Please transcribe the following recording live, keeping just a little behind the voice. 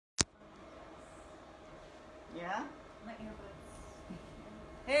Yeah? My earbuds.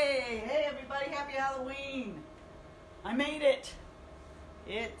 Hey everybody, happy Halloween. I made it.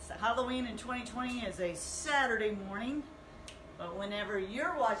 It's Halloween in 2020 is a Saturday morning. But whenever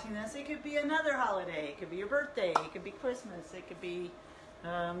you're watching this, it could be another holiday. It could be your birthday. It could be Christmas. It could be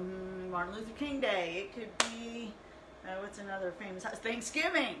Martin Luther King Day. It could be, what's another famous,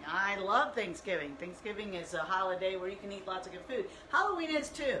 Thanksgiving. I love Thanksgiving. Thanksgiving is a holiday where you can eat lots of good food. Halloween is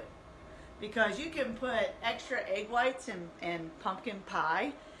too, because you can put extra egg whites in pumpkin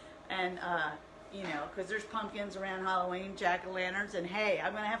pie. And, you know, because there's pumpkins around Halloween, jack-o'-lanterns. And hey,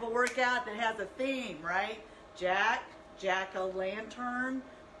 I'm going to have a workout that has a theme, right? Jack-o'-lantern,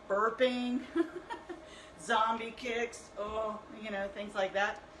 burping, zombie kicks, you know, things like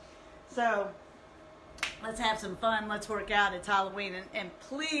that. So let's have some fun. Let's work out. It's Halloween. And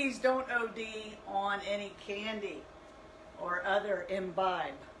please don't OD on any candy or other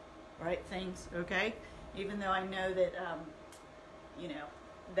imbibe, right, things, okay? Even though I know that, you know,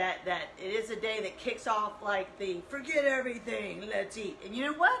 that it is a day that kicks off like the forget everything, let's eat. And you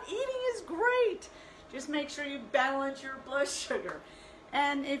know what? Eating is great. Just make sure you balance your blood sugar.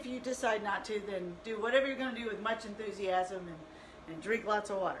 And if you decide not to, then do whatever you're going to do with much enthusiasm and drink lots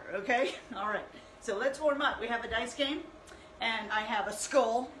of water, okay? All right, so let's warm up. We have a dice game, and I have a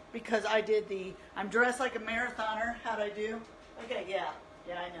skull because I'm dressed like a marathoner. How'd I do? Okay, yeah,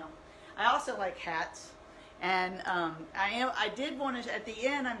 I know. I also like hats. And I did want to, at the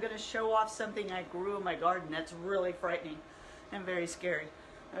end, I'm going to show off something I grew in my garden. That's really frightening and very scary,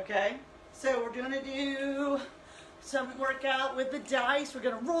 okay? So we're going to do some workout with the dice. We're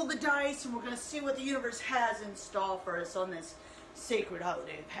going to roll the dice, and we're going to see what the universe has in store for us on this sacred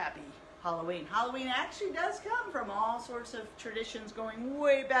holiday of happy Halloween. Halloween actually does come from all sorts of traditions going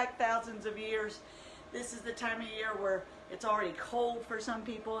way back thousands of years. This is the time of year where it's already cold for some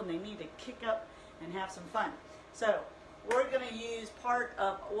people, and they need to kick up and have some fun. So we're going to use part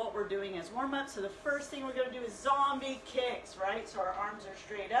of what we're doing as warm-up. So the first thing we're going to do is zombie kicks, right? So our arms are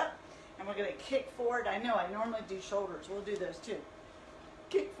straight up, and we're going to kick forward. I know I normally do shoulders. We'll do those too.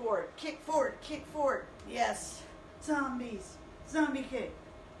 Kick forward, kick forward, kick forward. Yes. Zombies. Zombie kick.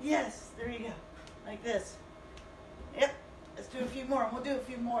 Yes. There you go. Like this. Yep. Let's do a few more. And we'll do a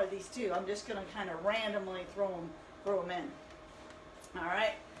few more of these too. I'm just going to kind of randomly throw them in. All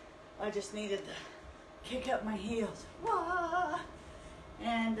right. I just needed to kick up my heels. Wah!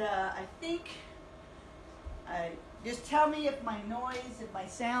 And I think, just tell me if my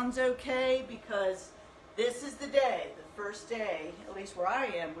sound's okay, because this is the day, the first day, at least where I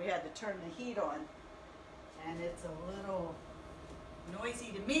am, we had to turn the heat on. And it's a little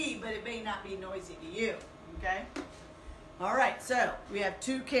noisy to me, but it may not be noisy to you, okay? All right, so we have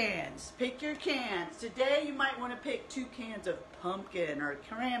 2 cans. Pick your cans. Today you might want to pick 2 cans of pumpkin or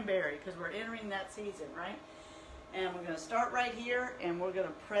cranberry, because we're entering that season, right? And we're going to start right here, and we're going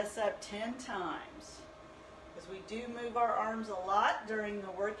to press up 10 times. Because we do move our arms a lot during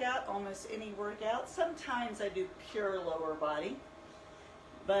the workout, almost any workout. Sometimes I do pure lower body.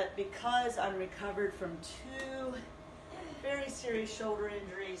 But because I'm recovered from 2 very serious shoulder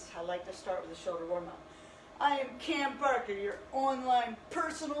injuries, I like to start with a shoulder warm-up. I am Cam Parker, your online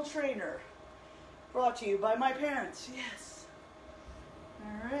personal trainer. Brought to you by my parents. Yes.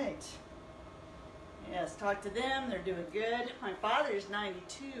 All right. Yes, talk to them. They're doing good. My father's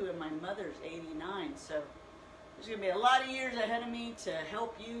 92 and my mother's 89. So there's going to be a lot of years ahead of me to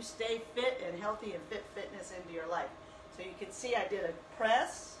help you stay fit and healthy and fit fitness into your life. So you can see I did a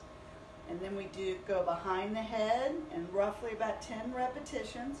press, and then we do go behind the head and roughly about 10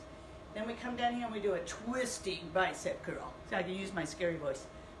 repetitions. Then we come down here and we do a twisting bicep curl. So I can use my scary voice.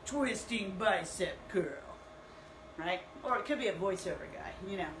 Twisting bicep curl. Right? Or it could be a voiceover guy,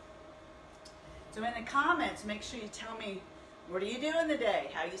 you know. So in the comments, make sure you tell me, what are you doing today?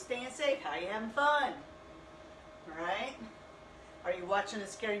 How are you staying safe? How are you having fun? Right? Are you watching a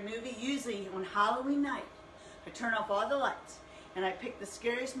scary movie? Usually on Halloween night, I turn off all the lights and I pick the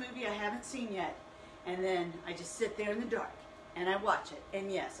scariest movie I haven't seen yet. And then I just sit there in the dark. And I watch it. And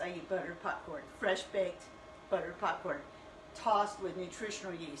yes, I eat buttered popcorn. Fresh baked buttered popcorn. Tossed with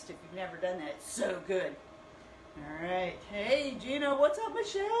nutritional yeast. If you've never done that, it's so good. Alright. Hey, Gino, what's up,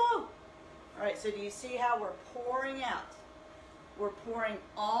 Michelle? Alright, so do you see how we're pouring out? We're pouring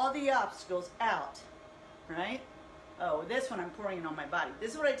all the obstacles out. Right? Oh, this one I'm pouring it on my body.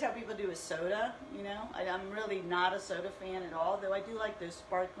 This is what I tell people to do with soda, you know. I'm really not a soda fan at all, though I do like those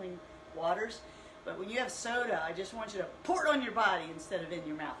sparkling waters. But when you have soda, I just want you to pour it on your body instead of in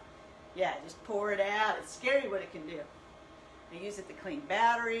your mouth. Yeah, just pour it out. It's scary what it can do. They use it to clean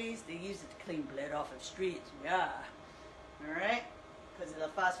batteries. They use it to clean blood off of streets. Yeah. All right? because of the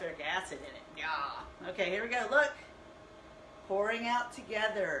phosphoric acid in it. Yeah. Okay, here we go. Look. Pouring out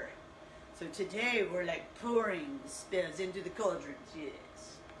together. So today we're like pouring the spills into the cauldrons.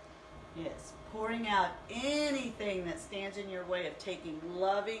 Yes. Yes. Pouring out anything that stands in your way of taking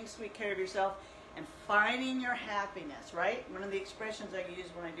loving, sweet care of yourself and finding your happiness, right? One of the expressions I use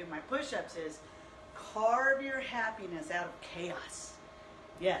when I do my push-ups is carve your happiness out of chaos.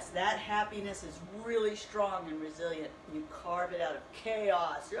 Yes, that happiness is really strong and resilient. You carve it out of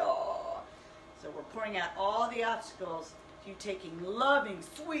chaos. Oh. So we're pouring out all the obstacles to you taking loving,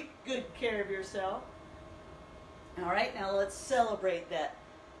 sweet, good care of yourself. All right, now let's celebrate that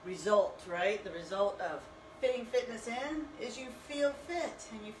result, right? The result of fitting fitness in is you feel fit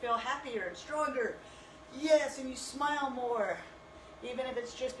and you feel happier and stronger. Yes, and you smile more, even if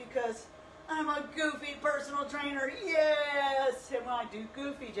it's just because I'm a goofy personal trainer. Yes, and when I do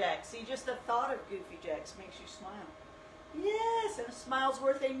goofy jacks, see, just the thought of goofy jacks makes you smile. Yes, and a smile's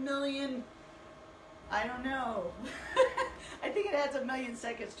worth a million, I don't know. I think it adds 1,000,000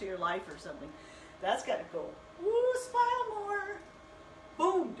 seconds to your life or something. That's kind of cool. Woo, smile more.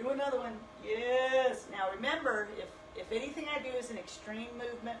 Boom, do another one. Yes. Now remember, if anything I do is an extreme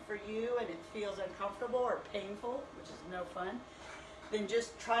movement for you and it feels uncomfortable or painful, which is no fun, then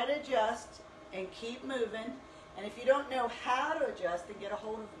just try to adjust and keep moving. And if you don't know how to adjust, then get a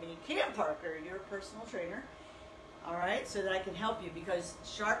hold of me, Cam Parker, your personal trainer. All right, so that I can help you, because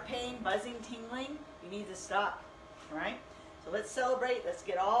sharp pain, buzzing, tingling, you need to stop. All right, so let's celebrate. Let's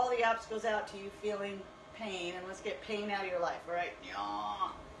get all the obstacles out to you feeling pain, and let's get pain out of your life. All right,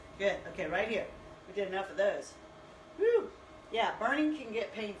 good. Okay, right here. We did enough of those. Woo. Yeah, burning can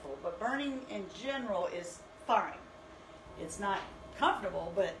get painful, but burning in general is fine. It's not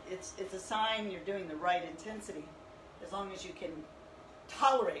comfortable, but it's a sign you're doing the right intensity, as long as you can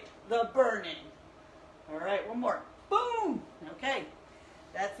tolerate the burning. All right, one more. Boom. Okay,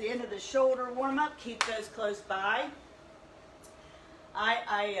 that's the end of the shoulder warm-up. Keep those close by.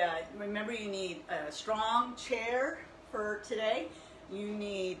 I remember you need a strong chair for today. You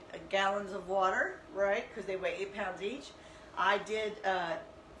need gallons of water, right? Because they weigh 8 pounds each. I did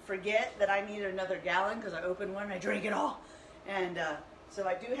forget that I needed another gallon because I opened one and I drank it all. And so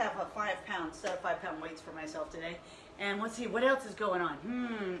I do have a 5-pound set of 5-pound weights for myself today. And let's see, what else is going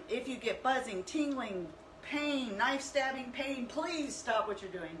on? If you get buzzing, tingling, pain, knife stabbing pain, please stop what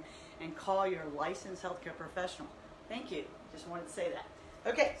you're doing and call your licensed healthcare professional. Thank you. Just wanted to say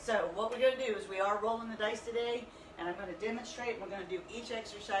that. Okay, so what we're going to do is we are rolling the dice today, and I'm going to demonstrate. We're going to do each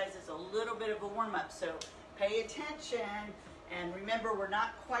exercise as a little bit of a warm-up. So pay attention, and remember, we're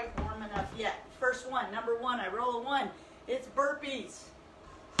not quite warm enough yet. First one, number 1, I roll a 1. It's burpees.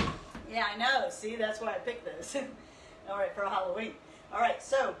 Yeah, I know. See, that's why I picked those. All right, for Halloween. All right,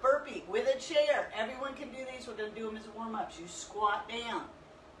 so burpee with a chair. Everyone can do these. We're going to do them as warm-ups. You squat down.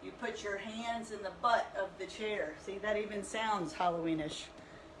 You put your hands in the butt of the chair. See, that even sounds Halloweenish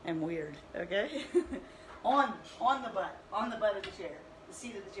and weird, okay? on the butt of the chair, the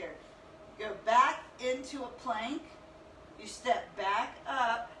seat of the chair. Go back into a plank. You step back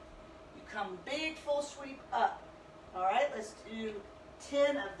up. You come big full sweep up. All right, let's do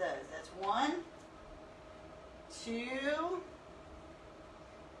 10 of those. That's 1, 2,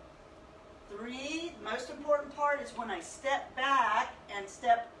 3. The most important part is when I step back and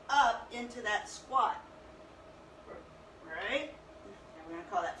step up into that squat. Right? And we're going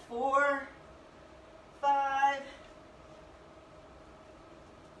to call that 4, 5,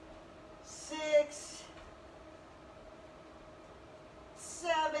 6,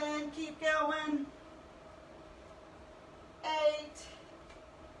 7. Keep going. 8,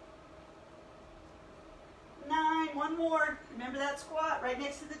 9. One more. Remember that squat right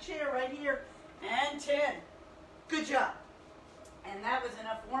next to the chair right here. And 10. Good job. And that was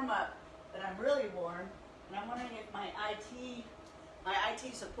enough warm-up that I'm really warm. And I'm wondering if my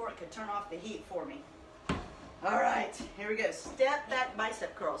IT support could turn off the heat for me. All right, here we go. Step back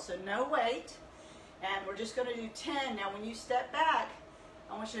bicep curl. So no weight. And we're just going to do 10. Now when you step back,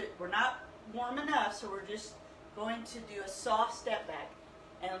 I want you to, we're not warm enough, so we're just going to do a soft step back.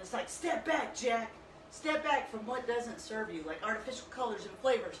 And it's like, step back, Jack. Step back from what doesn't serve you, like artificial colors and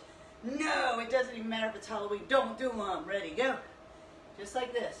flavors. No, it doesn't even matter if it's Halloween. Don't do them. Ready, go. Just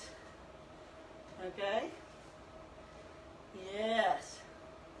like this. Okay? Yes.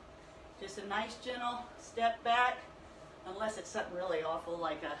 Just a nice, gentle step back, unless it's something really awful,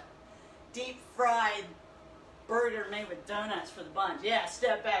 like a deep-fried burger made with donuts for the buns. Yeah,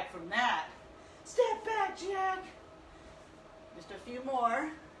 step back from that. Step back, Jack. Just a few more.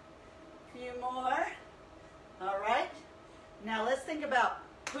 Few more. All right. Now let's think about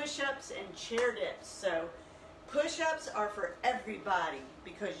push-ups and chair dips. So Push-ups are for everybody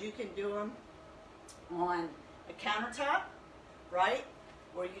because you can do them on a countertop, right?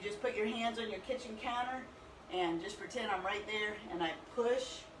 Or you just put your hands on your kitchen counter and just pretend I'm right there and I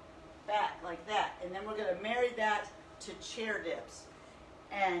push back like that. And then we're going to marry that to chair dips.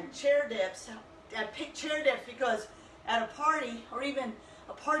 And chair dips, I picked chair dips because at a party or even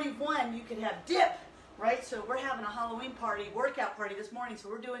a party of one, you could have dip, right? So we're having a Halloween party, workout party this morning, so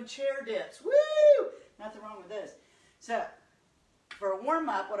we're doing chair dips. Woo! Nothing wrong with this. So for a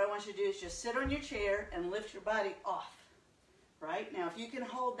warm-up, what I want you to do is just sit on your chair and lift your body off, right? Now, if you can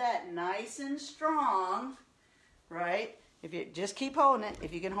hold that nice and strong, right? If you just keep holding it,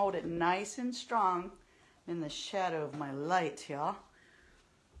 if you can hold it nice and strong in the shadow of my light, y'all,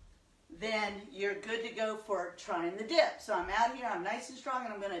 then you're good to go for trying the dip. So I'm out here, I'm nice and strong,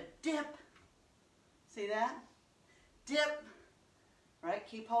 and I'm going to dip. See that? Dip. Right?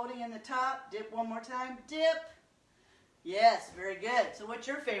 Keep holding in the top. Dip one more time. Dip. Yes, very good. So what's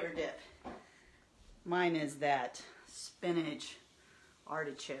your favorite dip? Mine is that spinach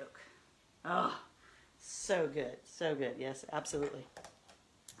artichoke. Oh, so good. So good. Yes, absolutely.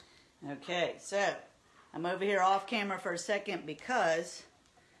 Okay, so I'm over here off camera for a second because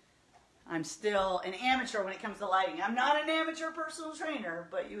I'm still an amateur when it comes to lighting. I'm not an amateur personal trainer,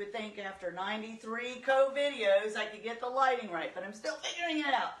 but you would think after 93 CoVideos I could get the lighting right, but I'm still figuring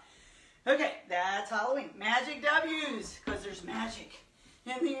it out. Okay, that's Halloween. Magic W's, because there's magic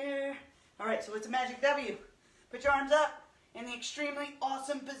in the air. All right, so what's a magic W? Put your arms up in the extremely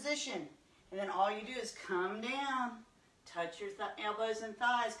awesome position, and then all you do is come down, touch your elbows and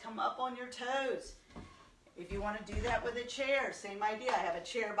thighs, come up on your toes. If you want to do that with a chair, same idea. I have a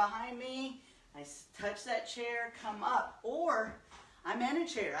chair behind me. I touch that chair, come up. Or I'm in a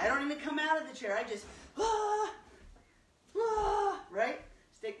chair. I don't even come out of the chair. I just, right?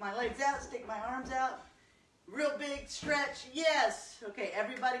 Stick my legs out, stick my arms out. Real big stretch. Yes. Okay,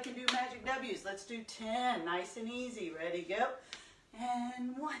 everybody can do magic W's. Let's do 10. Nice and easy. Ready, go.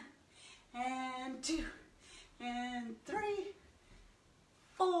 And 1, and 2, and 3,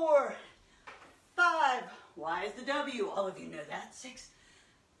 4, 5. Why is the W? All of you know that. 6,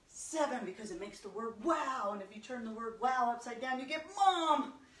 7, because it makes the word wow. And if you turn the word wow upside down, you get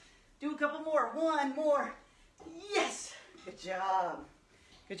mom. Do a couple more. 1 more. Yes. Good job.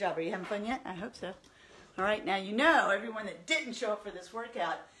 Good job. Are you having fun yet? I hope so. All right. Now, you know, everyone that didn't show up for this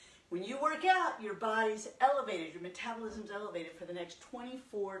workout, when you work out, your body's elevated. Your metabolism's elevated for the next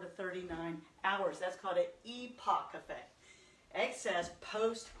 24 to 39 hours. That's called an EPOC effect. Excess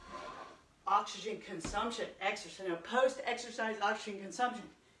post-oxygen consumption. Post-exercise oxygen consumption.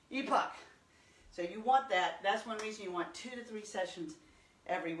 EPOC. So you want that. That's one reason you want 2 to 3 sessions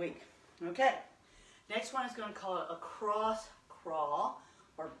every week. Okay. Next one is going to call it a cross crawl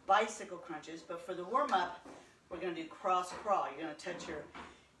or bicycle crunches. But for the warm-up, we're going to do cross crawl. You're going to touch your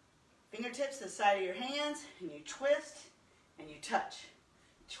fingertips to the side of your hands, and you twist and you touch.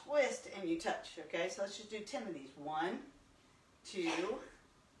 Twist and you touch. Okay, so let's just do 10 of these. 1, 2,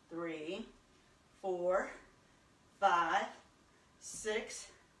 3, 4, 5, 6,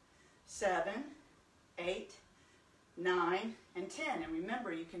 7, 8, 9, and 10. And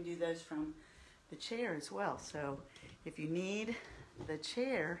remember, you can do those from the chair as well. So if you need the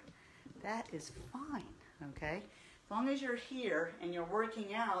chair, that is fine. Okay, as long as you're here and you're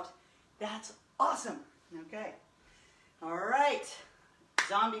working out, that's awesome. Okay. All right.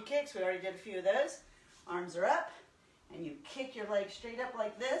 Zombie kicks. We already did a few of those. Arms are up, and you kick your leg straight up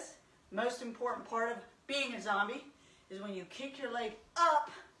like this. Most important part of being a zombie is when you kick your leg up,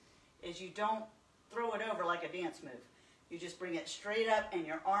 is you don't throw it over like a dance move. You just bring it straight up, and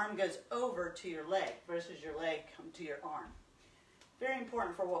your arm goes over to your leg versus your leg come to your arm. Very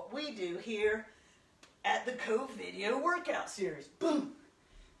important for what we do here at the CoVideo workout series. Boom.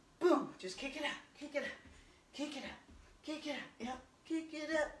 Boom. Just kick it up, kick it up, kick it up, kick it up, yep, kick it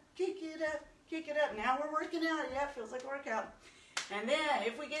up, kick it up, kick it up. Now we're working out, yeah, feels like a workout. And then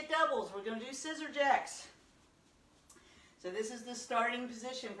if we get doubles, we're going to do scissor jacks. So this is the starting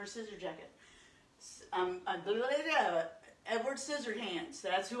position for scissor jacket. Edward Scissorhands,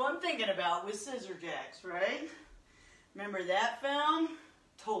 that's who I'm thinking about with scissor jacks, right? Remember that film?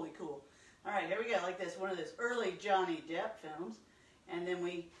 Totally cool. All right, here we go, like this, one of those early Johnny Depp films. And then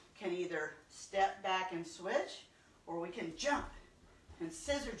we can either step back and switch, or we can jump and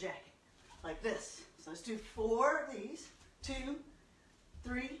scissor jack it like this. So let's do 4 of these, 2,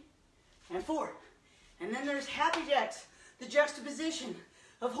 3, and 4. And then there's happy jacks, the juxtaposition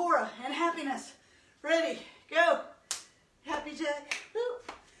of horror and happiness. Ready, go. Happy jack,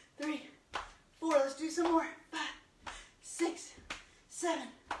 3, 4, let's do some more. 5, 6, 7,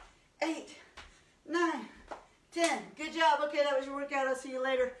 8, 9, 10. Good job. Okay, that was your workout. I'll see you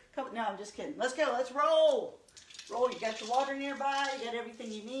later. No, I'm just kidding. Let's go. Let's roll. Roll. You got your water nearby. You got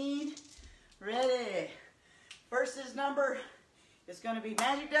everything you need. Ready. First number is going to be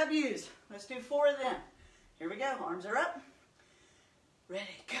magic W's. Let's do 4 of them. Here we go. Arms are up. Ready.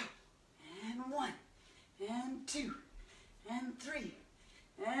 Go. And 1. And 2. And 3.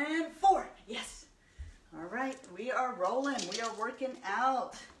 And 4. Yes. All right. We are rolling. We are working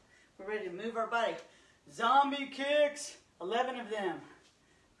out. We're ready to move our body. Zombie kicks. 11 of them.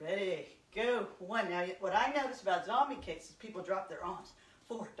 Ready. Go. 1. Now, what I notice about zombie kicks is people drop their arms.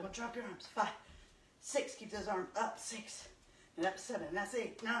 4. Don't drop your arms. 5. 6. Keep those arms up. 6. And up 7. That's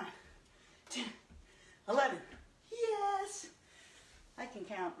 8. 9. 10. 11. Yes. I can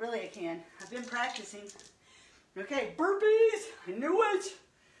count. Really, I can. I've been practicing. Okay, burpees. I knew it.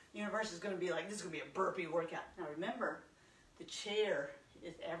 The universe is going to be like, this is going to be a burpee workout. Now remember, the chair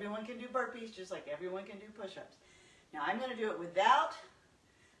is, everyone can do burpees just like everyone can do push-ups. Now I'm going to do it without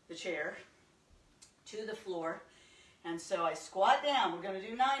the chair to the floor. And so I squat down. We're going to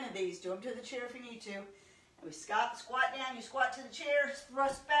do 9 of these. Do them to the chair if you need to. And we squat down. You squat to the chair,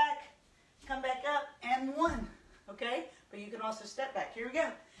 thrust back, come back up, and 1. Okay? But you can also step back. Here we go.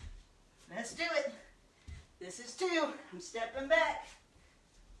 Let's do it. This is 2. I'm stepping back.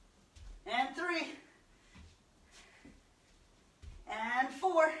 And 3. And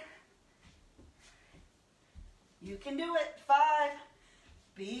 4. You can do it. 5.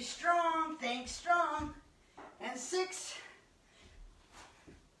 Be strong. Think strong. And 6.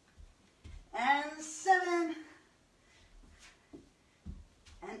 And 7.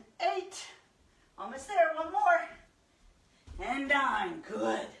 And 8. Almost there. 1 more. And 9.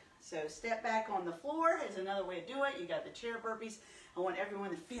 Good. So step back on the floor is another way to do it. You got the chair burpees. I want everyone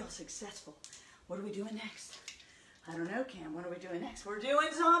to feel successful. What are we doing next? I don't know, Cam. What are we doing next? We're doing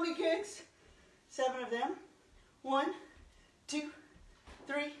zombie kicks. 7 of them. 1, 2,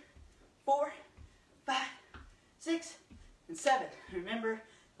 3, 4, 5, 6, and 7. Remember,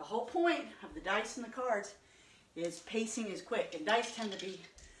 the whole point of the dice and the cards is pacing is quick. And dice tend to be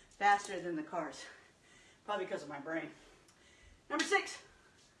faster than the cards. Probably because of my brain. Number 6.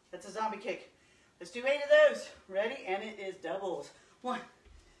 That's a zombie kick. Let's do 8 of those. Ready? And it is doubles. 1,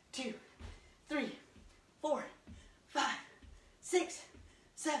 2, 3, 4, 5, 6,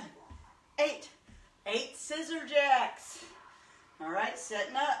 7, 8. 8 scissor jacks. All right,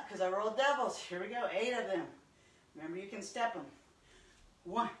 setting up because I rolled doubles. Here we go. 8 of them. Remember, you can step them.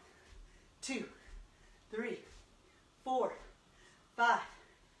 1, 2, 3, 4, 5,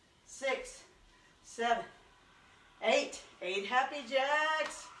 6, 7, 8. 8 happy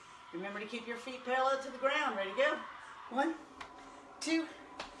jacks. Remember to keep your feet parallel to the ground. Ready to go? 1, 2,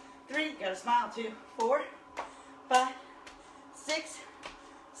 3. Got to smile too. 4, 5, 6,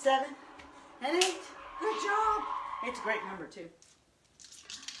 7, and 8. Good job. 8's a great number too.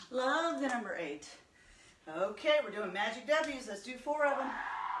 Love the number 8. Okay, we're doing magic W's. Let's do 4 of them.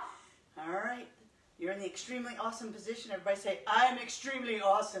 All right. You're in the extremely awesome position. Everybody say, I'm extremely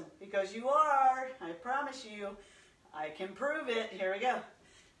awesome. Because you are. I promise you. I can prove it. Here we go.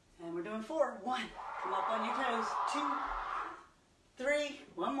 And we're doing 4. 1. Come up on your toes. 2, 3.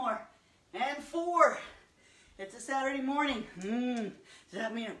 1 more. And 4. It's a Saturday morning. Does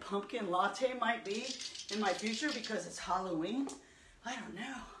that mean a pumpkin latte might be in my future because it's Halloween? I don't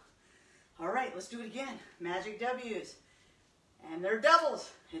know. All right, let's do it again. Magic W's. And they're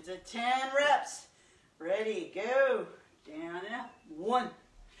doubles. It's a 10 reps. Ready, go. Down and up. 1.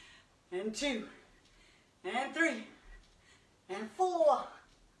 And 2. And 3. And 4.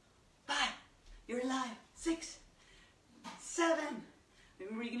 5. You're alive. 6. 7.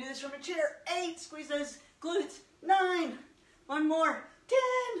 Remember, you can do this from a chair. 8. Squeeze those glutes. 9. 1 more.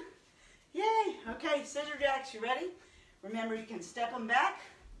 10. Yay. Okay, scissor jacks. You ready? Remember, you can step them back.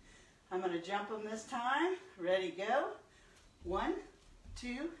 I'm going to jump them this time. Ready, go. 1,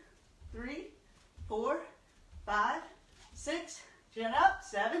 2, 3, 4, 5, 6. Chin up.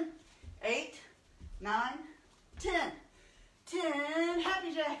 7, 8, 9, 10. 10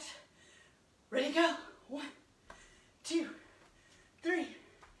 happy jacks. Ready, go. 1, 2, 3,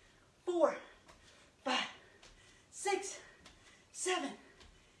 4, 5, 6, 7,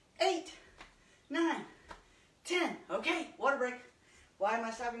 8, 9, 10. Okay, water break. Why am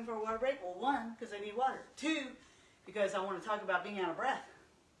I stopping for a water break? Well, 1, because I need water. 2, because I want to talk about being out of breath.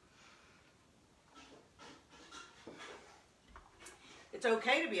 It's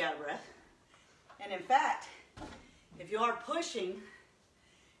okay to be out of breath. And in fact, if you are pushing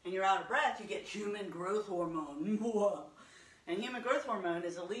and you're out of breath, you get human growth hormone. And human growth hormone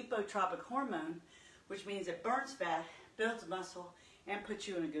is a lipotropic hormone, which means it burns fat, builds muscle, and puts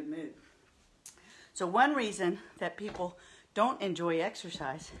you in a good mood. So one reason that people don't enjoy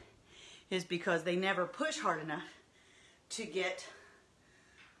exercise is because they never push hard enough to get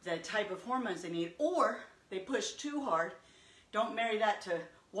the type of hormones they need, or they push too hard, don't marry that to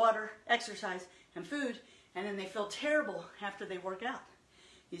water, exercise, and food, and then they feel terrible after they work out.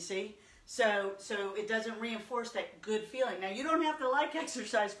 You see? So it doesn't reinforce that good feeling. Now, you don't have to like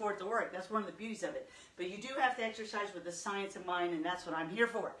exercise for it to work. That's one of the beauties of it. But you do have to exercise with the science in mind, and that's what I'm here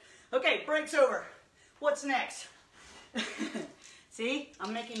for. Okay, break's over. What's next? See?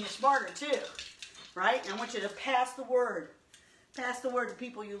 I'm making you smarter, too. Right? I want you to pass the word. Pass the word to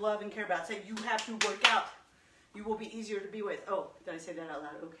people you love and care about. Say, you have to work out. You will be easier to be with. Oh, did I say that out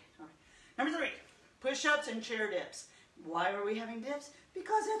loud? Okay, all right. Number 3, push-ups and chair dips. Why are we having dips?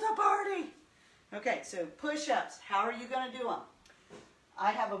 Because it's a party. Okay, so push-ups. How are you going to do them?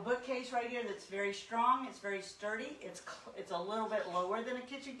 I have a bookcase right here that's very strong. It's very sturdy. It's a little bit lower than a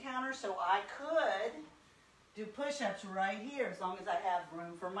kitchen counter, so I could do push-ups right here as long as I have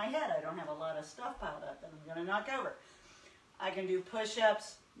room for my head. I don't have a lot of stuff piled up that I'm going to knock over. I can do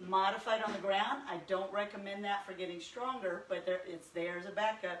push-ups modified on the ground. I don't recommend that for getting stronger, but it's there as a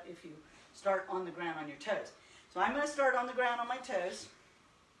backup if you start on the ground on your toes. So I'm going to start on the ground on my toes,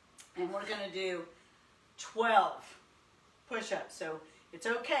 and we're going to do 12 push-ups. So it's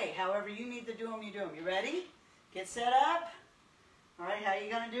okay. However you need to do them, you do them. You ready? Get set up. All right, how are you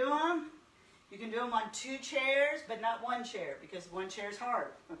going to do them? You can do them on 2 chairs, but not 1 chair, because 1 chair is hard,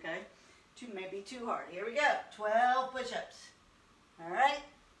 okay? 2 may be too hard. Here we go. 12 push-ups. All right.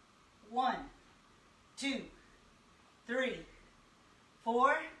 1, 2, 3,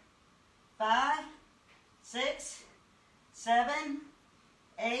 4, 5, 6, 7,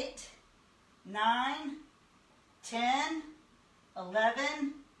 8, 9, 10,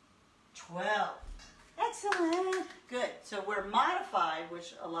 11, 12. Excellent. Good. So we're modified,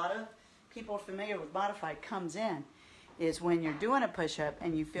 which a lot of people familiar with modified comes in, is when you're doing a push-up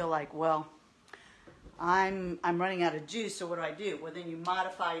and you feel like, well, I'm running out of juice, so what do? Well, then you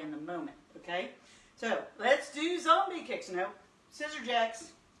modify in the moment, okay? So let's do zombie kicks. No, scissor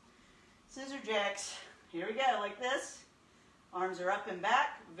jacks. Scissor jacks. Here we go, like this. Arms are up and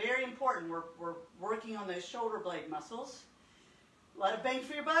back. Very important. We're working on those shoulder blade muscles. A lot of bang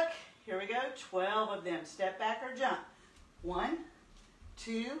for your buck. Here we go. 12 of them. Step back or jump. 1,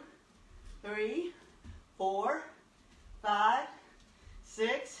 2, 3, 4, 5,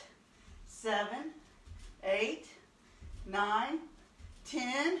 6, 7, 8, 9,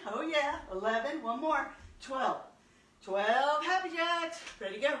 10. Oh yeah. 11. One more. 12. 12 happy jacks.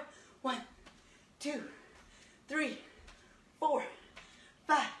 Ready to go. 1, 2, 3, 4,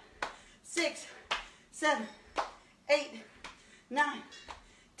 5, 6, 7, 8, 9,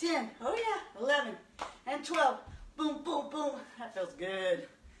 10. Oh yeah. 11 and 12. Boom, boom, boom. That feels good.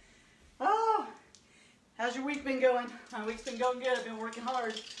 Oh, how's your week been going? My week's been going good. I've been working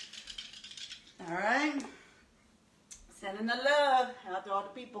hard. All right. Sending the love out to all the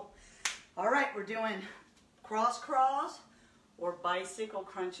people. All right, we're doing cross crawls or bicycle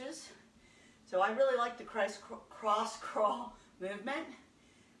crunches. So I really like the cross crawl movement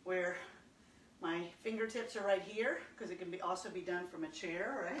where my fingertips are right here, because it can also be done from a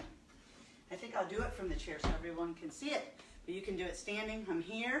chair, right? I think I'll do it from the chair so everyone can see it. But you can do it standing. I'm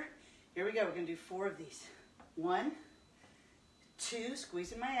here. Here we go. We're going to do 4 of these. 1, 2,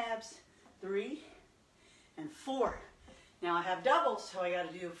 squeezing my abs, 3, and 4. Now I have doubles, so I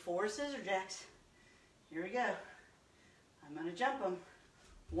got to do 4 scissor jacks. Here we go. I'm going to jump them.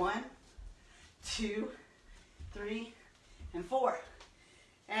 1, 2, 3, and 4.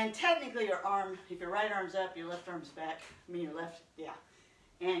 And technically your arm, if your right arm's up, your left arm's back. I mean your left, yeah.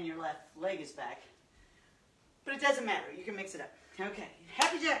 And your left leg is back. But it doesn't matter. You can mix it up. Okay.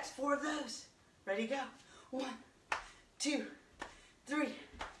 Happy jacks. 4 of those. Ready to go. 1, 2, 3,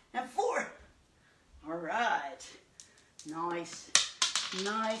 and 4. All right. Nice.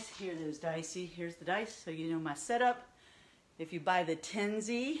 Nice. Here are those dicey. Here's the dice, so you know my setup. If you buy the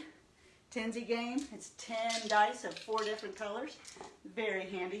Tenzi game, it's 10 dice of 4 different colors. Very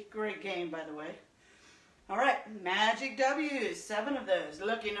handy. Great game, by the way. All right. Magic W's. 7 of those.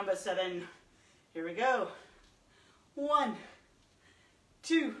 Lucky number 7. Here we go. 1,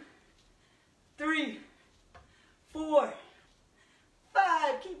 2, 3, 4,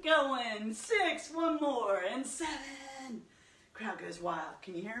 5. Keep going. 6. One more. And 7. Crowd goes wild.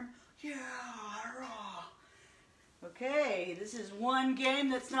 Can you hear him? Yeah. Raw. Okay. This is one game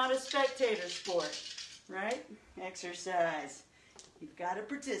that's not a spectator sport, right? Exercise. You've got to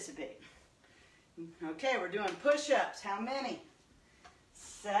participate. Okay. We're doing push-ups. How many?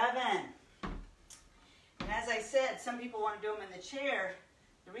 7. And as I said, some people want to do them in the chair.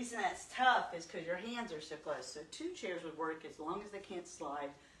 The reason that's tough is because your hands are so close. So 2 chairs would work as long as they can't slide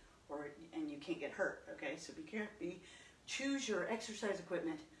and you can't get hurt, okay? So be careful. Choose your exercise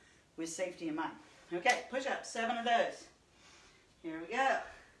equipment with safety in mind. Okay, push-ups, 7 of those. Here we go.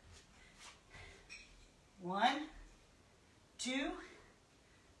 1, 2,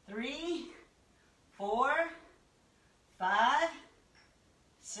 3, 4, 5,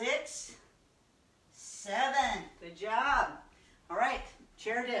 6, 7. Good job. All right,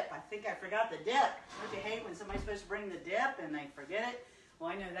 chair dip. I think I forgot the dip. Don't you hate when somebody's supposed to bring the dip and they forget it? Well,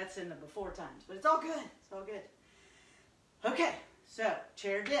 I know that's in the before times, but it's all good. It's all good. Okay, so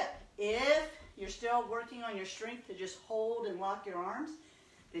chair dip. If you're still working on your strength to just hold and lock your arms,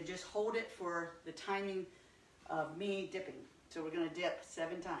 then just hold it for the timing of me dipping. So we're going to dip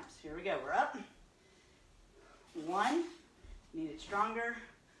 7 times. Here we go. We're up. 1. Need it stronger,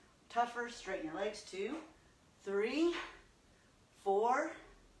 tougher. Straighten your legs. 2, 3, 4,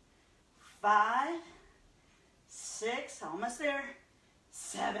 5, 6. Almost there.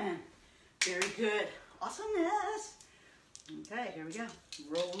 7. Very good. Awesomeness. Okay, here we go.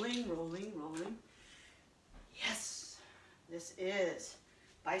 Rolling, rolling, rolling. Yes. This is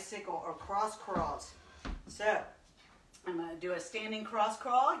bicycle or cross crawls. So, I'm going to do a standing cross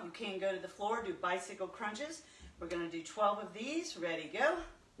crawl. You can go to the floor, do bicycle crunches. We're going to do 12 of these. Ready, go.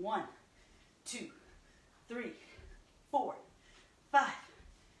 1, 2, 3, 4, 5,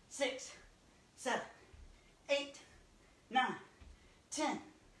 6, 7, 8, 9, 10,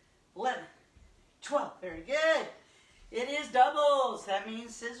 11, 12. Very good. It is doubles. That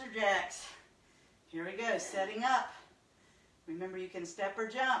means scissor jacks. Here we go. Setting up. Remember, you can step or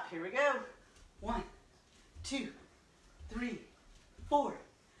jump. Here we go. 1, 2, 3, 4,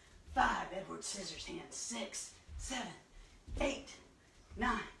 5. Edward Scissorhands. 6, 7, 8,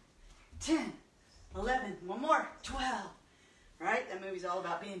 9, 10, 11. One more. 12. Right? That movie's all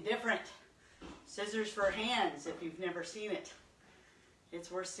about being different. Scissors for hands, if you've never seen it. It's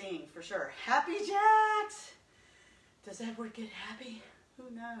worth seeing for sure. Happy jacks. Does Edward get happy?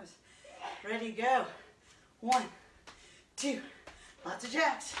 Who knows? Ready, go. 1, 2. Lots of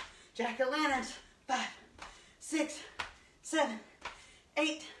jacks. Jack-o'-lanterns. 5, 6, 7,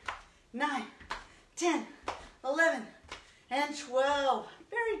 8, 9, 10, 11, and 12.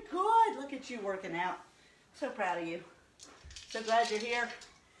 Very good. Look at you working out. So proud of you. So glad you're here.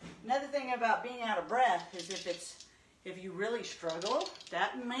 Another thing about being out of breath is if you really struggle,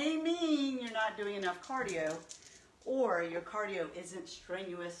 that may mean you're not doing enough cardio or your cardio isn't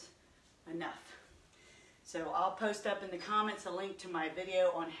strenuous enough. So I'll post up in the comments a link to my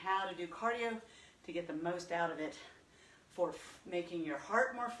video on how to do cardio to get the most out of it for making your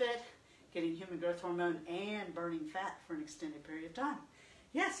heart more fit, getting human growth hormone, and burning fat for an extended period of time.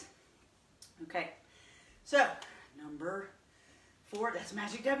 Yes. Okay. So, number 4, that's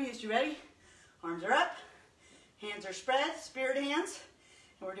magic W's. You ready? Arms are up. Hands are spread, spirit hands.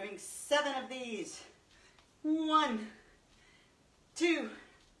 And we're doing 7 of these. 1, 2,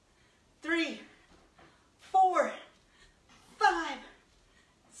 3, 4, 5,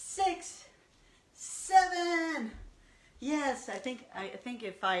 6, 7. Yes, I think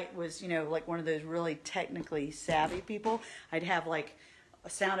if I was, like one of those really technically savvy people, I'd have like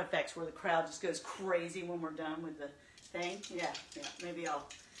sound effects where the crowd just goes crazy when we're done with the thing. Yeah, maybe I'll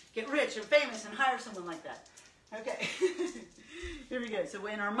get rich and famous and hire someone like that. Okay, here we go. So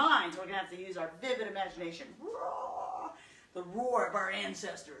in our minds, we're going to have to use our vivid imagination. Raw, the roar of our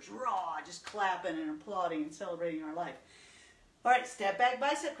ancestors. Raw, just clapping and applauding and celebrating our life. All right, step back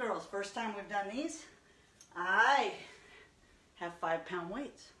bicep curls. First time we've done these. I have 5-pound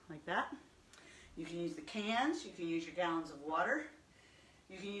weights like that. You can use the cans. You can use your gallons of water.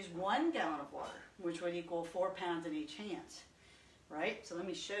 You can use 1 gallon of water, which would equal 4 pounds in each hand. Right? So let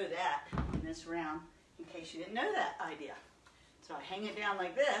me show that on this round in case you didn't know that idea. So I hang it down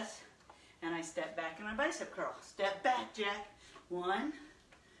like this, and I step back in my bicep curl. Step back, Jack. 1,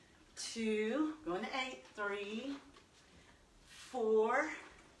 2, going to 8, 3, 4,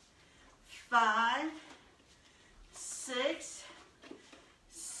 5, 6,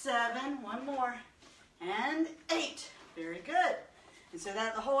 7, one more, and 8. Very good. And so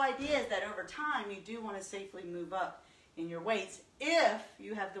that the whole idea is that over time you do want to safely move up in your weights if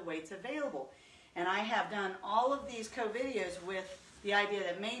you have the weights available. And I have done all of these CoVideos with the idea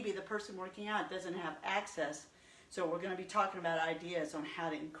that maybe the person working out doesn't have access. So we're going to be talking about ideas on how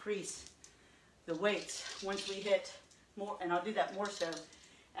to increase the weights once we hit more, and I'll do that more so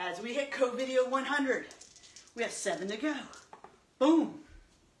as we hit CoVideo 100. We have 7 to go. Boom.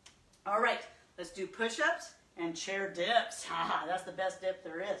 All right, let's do push-ups and chair dips. Haha, that's the best dip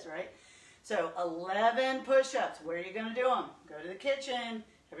there is, right? So 11 push-ups. Where are you going to do them? Go to the kitchen.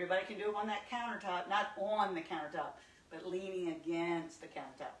 Everybody can do them on that countertop, not on the countertop, but leaning against the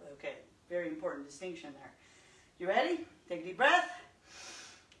countertop. Okay, very important distinction there. You ready? Take a deep breath.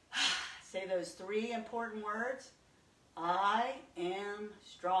 Say those 3 important words. I am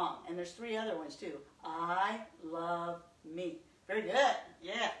strong. And there's 3 other ones too. I love me. Very good.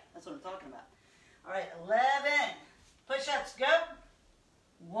 Yeah, that's what I'm talking about. All right, 11 push-ups. Go.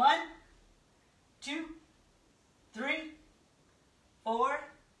 1, 2, 3, 4,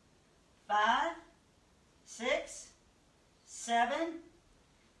 5, 6, 7,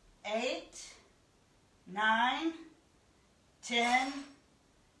 8, 9, 10,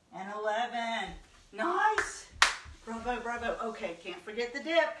 and 11. Nice. Bravo, bravo. Okay, can't forget the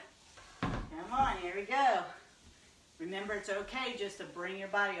dip. Come on, here we go. Remember, it's okay just to bring your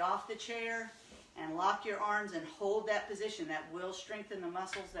body off the chair and lock your arms and hold that position. That will strengthen the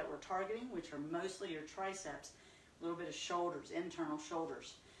muscles that we're targeting, which are mostly your triceps, a little bit of shoulders, internal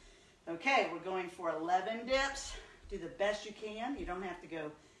shoulders. Okay, we're going for 11 dips. Do the best you can. You don't have to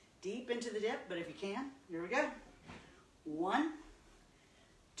go deep into the dip, but if you can, here we go. 1,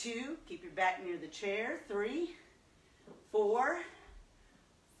 2, keep your back near the chair. 3, 4,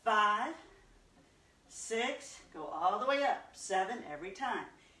 5, 6, go all the way up. 7 every time.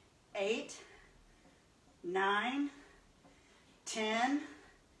 8, 9, 10,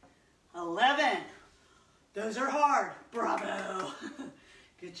 11. Those are hard. Bravo.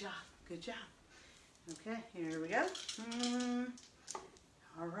 Good job. Good job. Okay, here we go.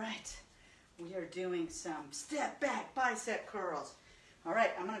 All right. We are doing some step back bicep curls. All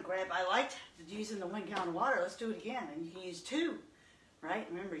right, I'm going to grab, I liked using the 1 gallon of water. Let's do it again. And you can use 2, right?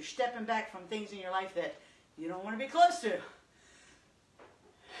 Remember, you're stepping back from things in your life that you don't want to be close to.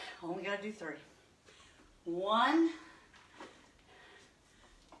 Only got to do 3. 1,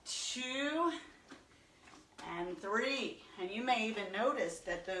 2, and 3. And you may even notice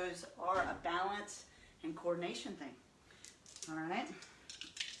that those are a balance and coordination thing. All right.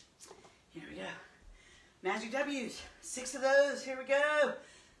 Here we go. Magic W's. 6 of those. Here we go.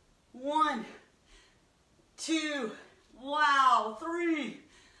 1, 2, wow, 3,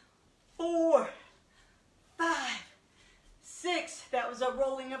 4, 5, 6. That was a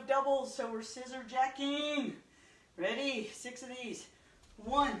rolling of doubles, so we're scissor jacking. Ready? 6 of these.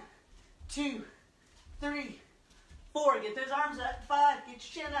 1, 2, 3, 4. Get those arms up. 5.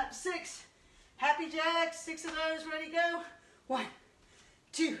 Get your chin up. 6. Happy jacks. 6 of those. Ready? Go. 1,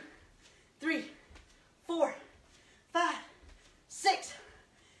 2, 3, 4, 5, 6.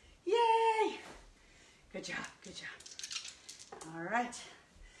 Yay! Good job. Good job. All right.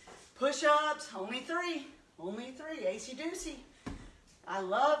 Push-ups. Only 3. Only 3. AC-doocy. I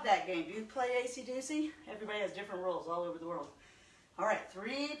love that game. Do you play AC-doocy? Everybody has different rules all over the world. All right.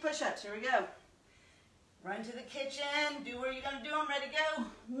 3 push-ups. Here we go. Run to the kitchen. Do where you're going to do them. Ready, go.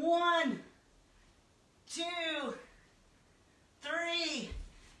 1, 2, 3.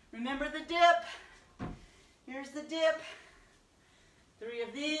 Remember the dip. Here's the dip. 3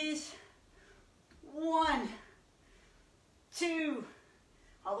 of these. 1, 2,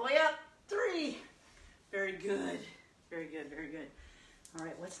 all the way up. 3. Very good. Very good, very good. All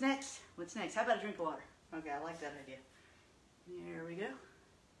right, what's next? What's next? How about a drink of water? Okay, I like that idea. Here we go.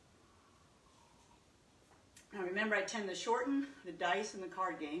 Now remember, I tend to shorten the dice in the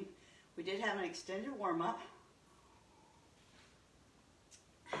card game. We did have an extended warm-up.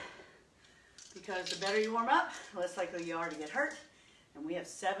 Because the better you warm up, the less likely you are to get hurt. And we have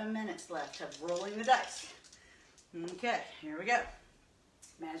 7 minutes left of rolling the dice. Okay, here we go.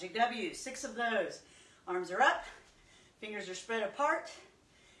 Magic W's, 6 of those. Arms are up, fingers are spread apart.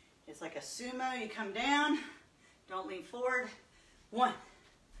 It's like a sumo, you come down, don't lean forward. 1,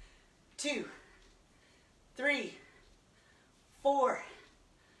 2, 3, 4,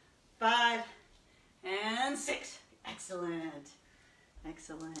 5, and 6. Excellent.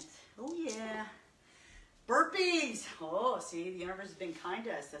 Excellent. Oh yeah. Burpees. Oh, see, the universe has been kind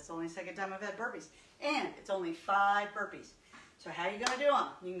to us. That's the only 2nd time I've had burpees. And it's only 5 burpees. So how are you going to do them?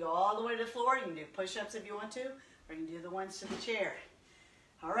 You can go all the way to the floor. You can do push-ups if you want to, or you can do the ones to the chair.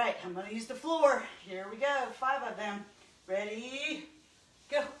 All right, I'm going to use the floor. Here we go. 5 of them. Ready?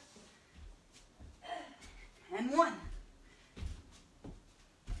 Go. And 1.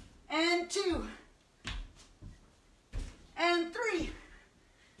 And 2. And 3.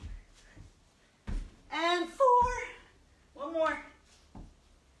 And 4. One more.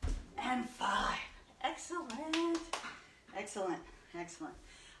 And 5. Excellent. Excellent. Excellent.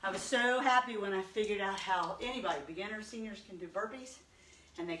 I was so happy when I figured out how anybody, beginners, seniors, can do burpees,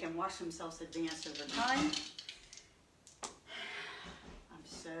 and they can watch themselves advance over time. I'm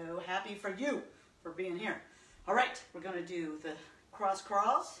So happy for you for being here. All right, we're going to do the cross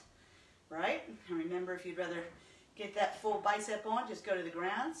crawls, right? And remember, if you'd rather get that full bicep on, just go to the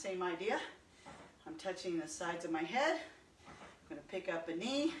ground. Same idea. I'm touching the sides of my head. I'm going to pick up a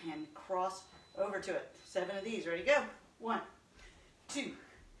knee and cross over to it. 7 of these. Ready, go. 1, 2,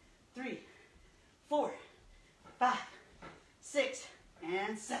 3, 4, 5, 6,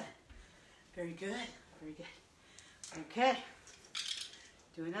 and 7. Very good. Very good. Okay.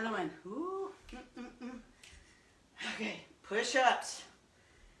 Do another one. Ooh. Okay. Push-ups.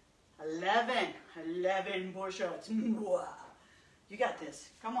 11 push-ups. You got this.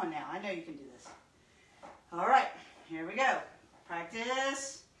 Come on now. I know you can do this. All right. Here we go.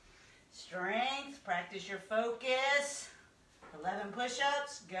 Practice strength. Practice your focus. 11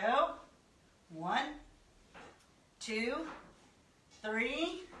 push-ups. Go. 1, 2,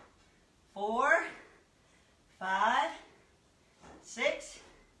 3, 4, 5, 6,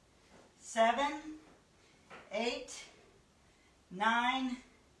 7, 8, 9,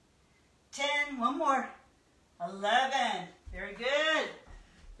 10. One more. 11. Very good.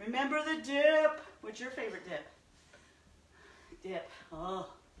 Remember the dip. What's your favorite dip? Dip. Oh,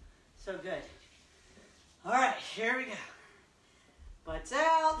 so good. All right, here we go. Butts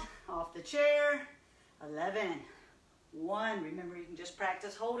out, off the chair. 11. 1. Remember, you can just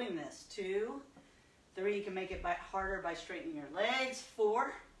practice holding this. 2, 3. You can make it harder by straightening your legs.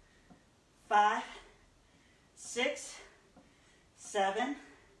 4, 5, 6, 7,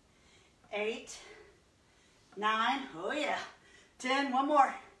 8, 9. Oh yeah. 10. One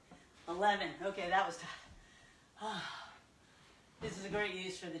more. 11. Okay, that was tough. This is a great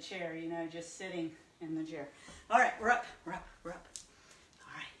use for the chair, you know, just sitting in the chair. All right, we're up, we're up, we're up.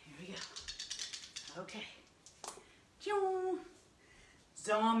 All right, here we go. Okay.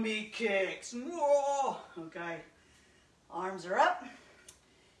 Zombie kicks. Whoa. Okay. Arms are up.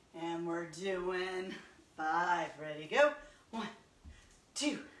 And we're doing 5. Ready, go. 1,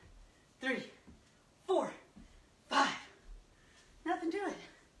 2, 3, 4, 5. Nothing to it.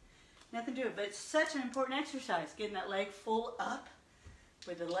 Nothing to it, but it's such an important exercise. Getting that leg full up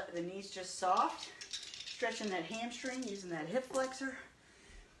with the knees just soft. Stretching that hamstring, using that hip flexor.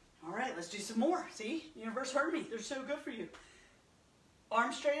 All right, let's do some more. See, universe heard me. They're so good for you.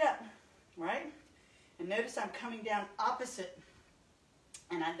 Arms straight up, right? And notice I'm coming down opposite,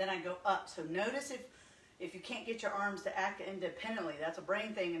 and then I go up. So notice if you can't get your arms to act independently, that's a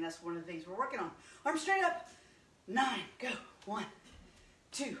brain thing, and that's one of the things we're working on. Arms straight up. 9, go. 1,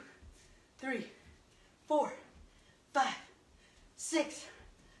 2, 3, 4, 5, 6,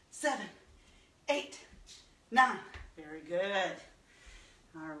 7, 8, 9. Very good.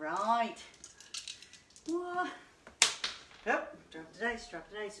 All right. Whoa. Oh, drop the dice, drop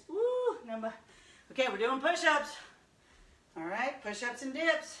the dice. Ooh, number. Okay, we're doing push-ups. All right, push-ups and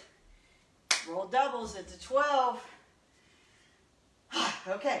dips. Roll doubles, it's a 12.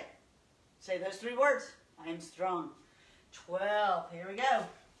 Okay, say those 3 words. I am strong. 12, here we go.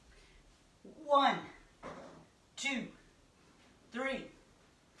 1, 2, 3,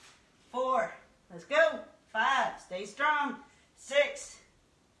 4. Let's go. 5, stay strong. 6,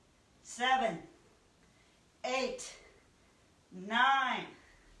 7, 8, 9,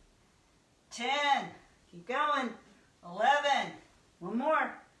 10. Keep going. 11. One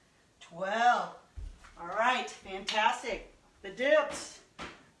more. 12. All right, fantastic. The dips.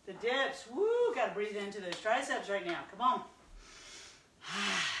 The dips. Woo, got to breathe into those triceps right now. Come on.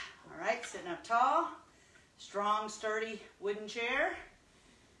 All right, sitting up tall. Strong, sturdy wooden chair.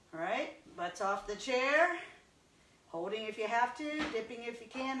 All right, butts off the chair. Holding if you have to, dipping if you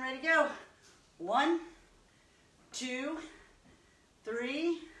can. Ready, go. 1, 2,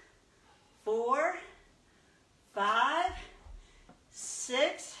 3, 4, 5,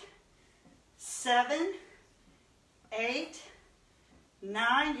 6, 7, 8,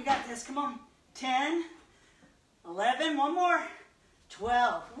 9. You got this. Come on. 10, 11. One more.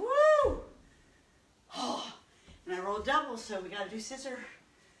 12. Woo! Oh, and I rolled doubles, so we got to do scissor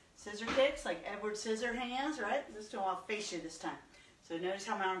kicks, like Edward Scissorhands, right? This time I'll face you this time. So notice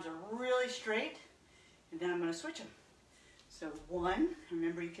how my arms are really straight, and then I'm going to switch them. So 1,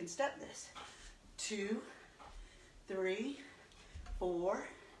 remember you can step this. 2, 3, 4,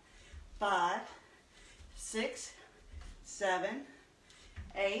 5, 6, 7,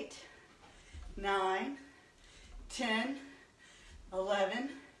 8, 9, 10, 11,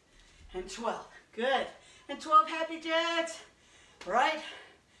 and 12. Good. And 12 happy jacks. Right?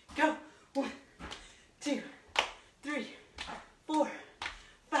 Go. 1, 2, 3, 4,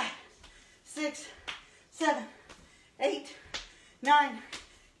 5, 6, 7, 8, 9,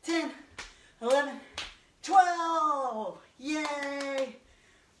 10, 11, 12. Yay.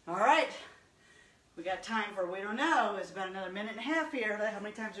 All right. We got time for, we don't know, it's about another minute and a half here. How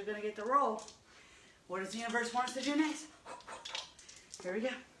many times we're going to get to roll. What does the universe want us to do next? Here we go.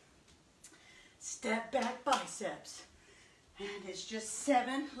 Step back biceps. And it's just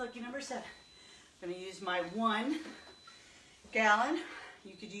 7, lucky number 7. I'm going to use my 1 gallon.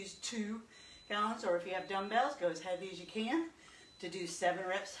 You could use 2 gallons, or if you have dumbbells, go as heavy as you can to do 7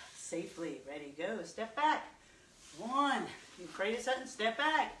 reps safely. Ready, go. Step back. 1. You afraid of something? Step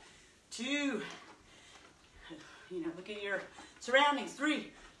back. 2. Look at your surroundings.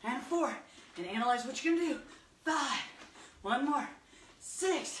 3 and 4. And analyze what you're going to do. 5. 1 more.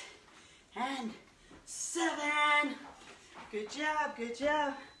 6 and 7. Good job, good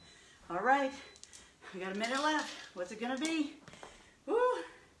job. All right, we got a minute left. What's it gonna be? Woo!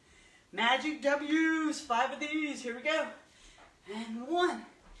 Magic W's, 5 of these, here we go. And 1,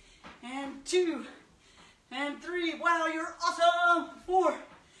 and 2, and 3. Wow, you're awesome. 4,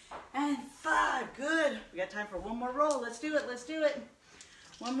 and 5, good. We got time for one more roll. Let's do it, let's do it.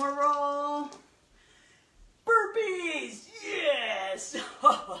 One more roll. Burpees, yes.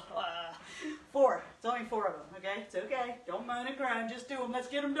 4, it's only 4 of them, okay? It's okay, don't moan and groan, just do them, let's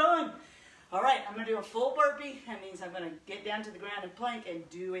get them done. All right, I'm gonna do a full burpee. That means I'm gonna get down to the ground and plank and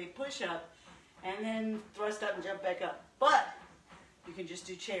do a push-up and then thrust up and jump back up. But you can just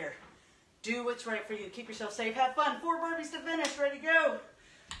do chair. Do what's right for you, keep yourself safe, have fun. 4 burpees to finish, ready, go.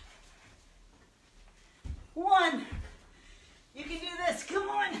 1, you can do this, come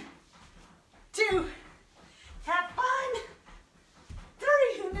on. 2, have fun. 3,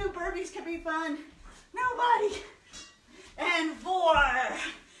 who knew burpees could be fun? Nobody. And 4,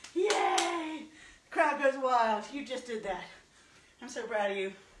 yay. The crowd goes wild. You just did that. I'm so proud of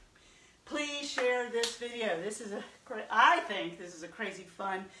you. Please share this video. This is I think this is a crazy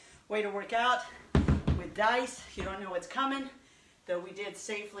fun way to work out with dice. You don't know what's coming, though we did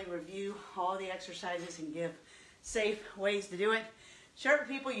safely review all the exercises and give safe ways to do it. Share it with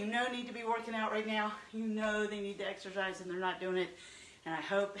people you know need to be working out right now. You know they need to exercise and they're not doing it. And I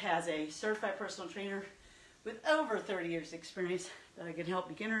hope as a certified personal trainer with over 30 years experience that I can help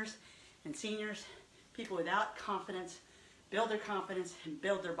beginners and seniors, people without confidence, build their confidence and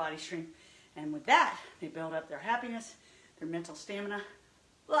build their body strength. And with that, they build up their happiness, their mental stamina,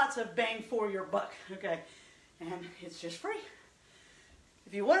 lots of bang for your buck, okay? And it's just free.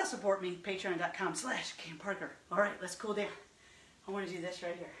 If you want to support me, patreon.com/CamParker. All right, let's cool down. I want to do this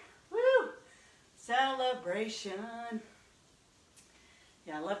right here. Woo! Celebration.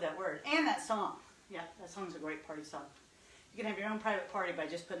 Yeah, I love that word. And that song. Yeah, that song's a great party song. You can have your own private party by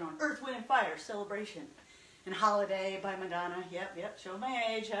just putting on Earth, Wind, and Fire, Celebration. And Holiday by Madonna. Yep, show my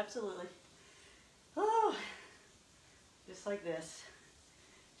age, absolutely. Oh, just like this.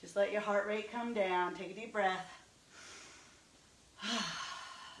 Just let your heart rate come down. Take a deep breath.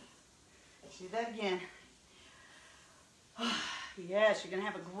 Do that again. Yes, you're going to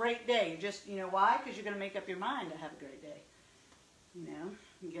have a great day. You know why? Because you're going to make up your mind to have a great day.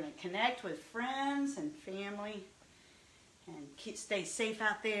 You're going to connect with friends and family and stay safe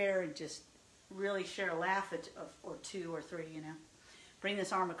out there and just really share a laugh or 2 or 3, Bring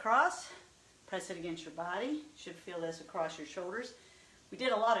this arm across, press it against your body. You should feel this across your shoulders. We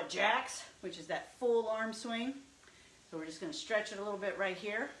did a lot of jacks, which is that full arm swing. So we're just going to stretch it a little bit right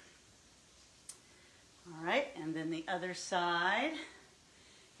here. All right, and then the other side.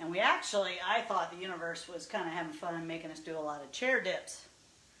 And I thought the universe was kind of having fun making us do a lot of chair dips.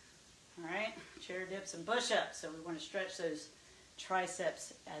 All right, chair dips and push-ups. So we want to stretch those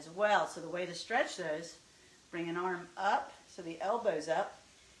triceps as well. So the way to stretch those, bring an arm up, so the elbow's up,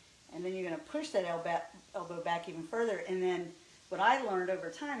 and then you're going to push that elbow back even further. And then what I learned over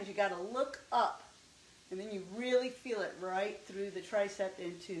time is you got to look up, and then you really feel it right through the tricep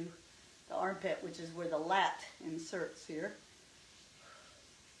into the armpit, which is where the lat inserts here.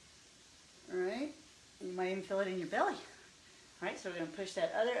 All right, you might even feel it in your belly. All right, so we're going to push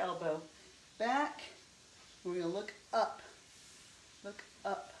that other elbow back. We're going to look up. Look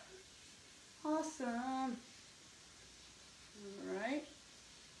up. Awesome. All right,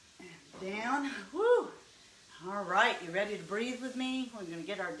 and down. Woo! All right, you ready to breathe with me? We're going to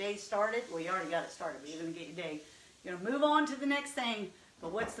get our day started. Well, you already got it started, but you're going to get your day. You're going to move on to the next thing.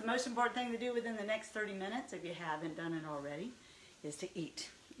 But what's the most important thing to do within the next 30 minutes, if you haven't done it already, is to eat.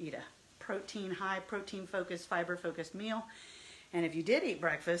 Eat a high protein focused, fiber focused meal. And if you did eat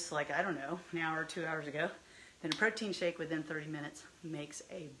breakfast, like, I don't know, an hour or 2 hours ago, then a protein shake within 30 minutes makes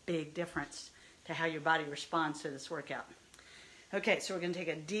a big difference to how your body responds to this workout. Okay, so we're going to take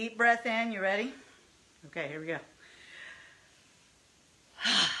a deep breath in. You ready? Okay, here we go.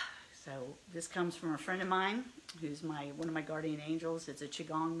 So this comes from a friend of mine who's one of my guardian angels. It's a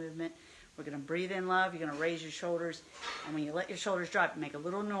Qigong movement. We're going to breathe in love. You're going to raise your shoulders. And when you let your shoulders drop, make a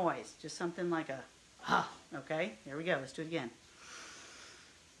little noise. Just something like a, ah, okay? Here we go. Let's do it again.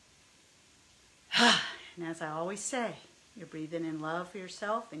 And as I always say, you're breathing in love for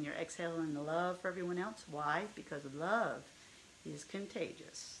yourself and you're exhaling the love for everyone else. Why? Because love is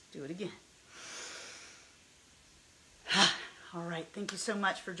contagious. Do it again. All right. Thank you so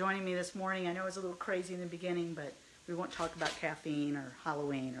much for joining me this morning. I know it was a little crazy in the beginning, but we won't talk about caffeine or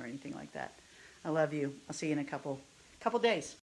Halloween or anything like that. I love you. I'll see you in a couple days.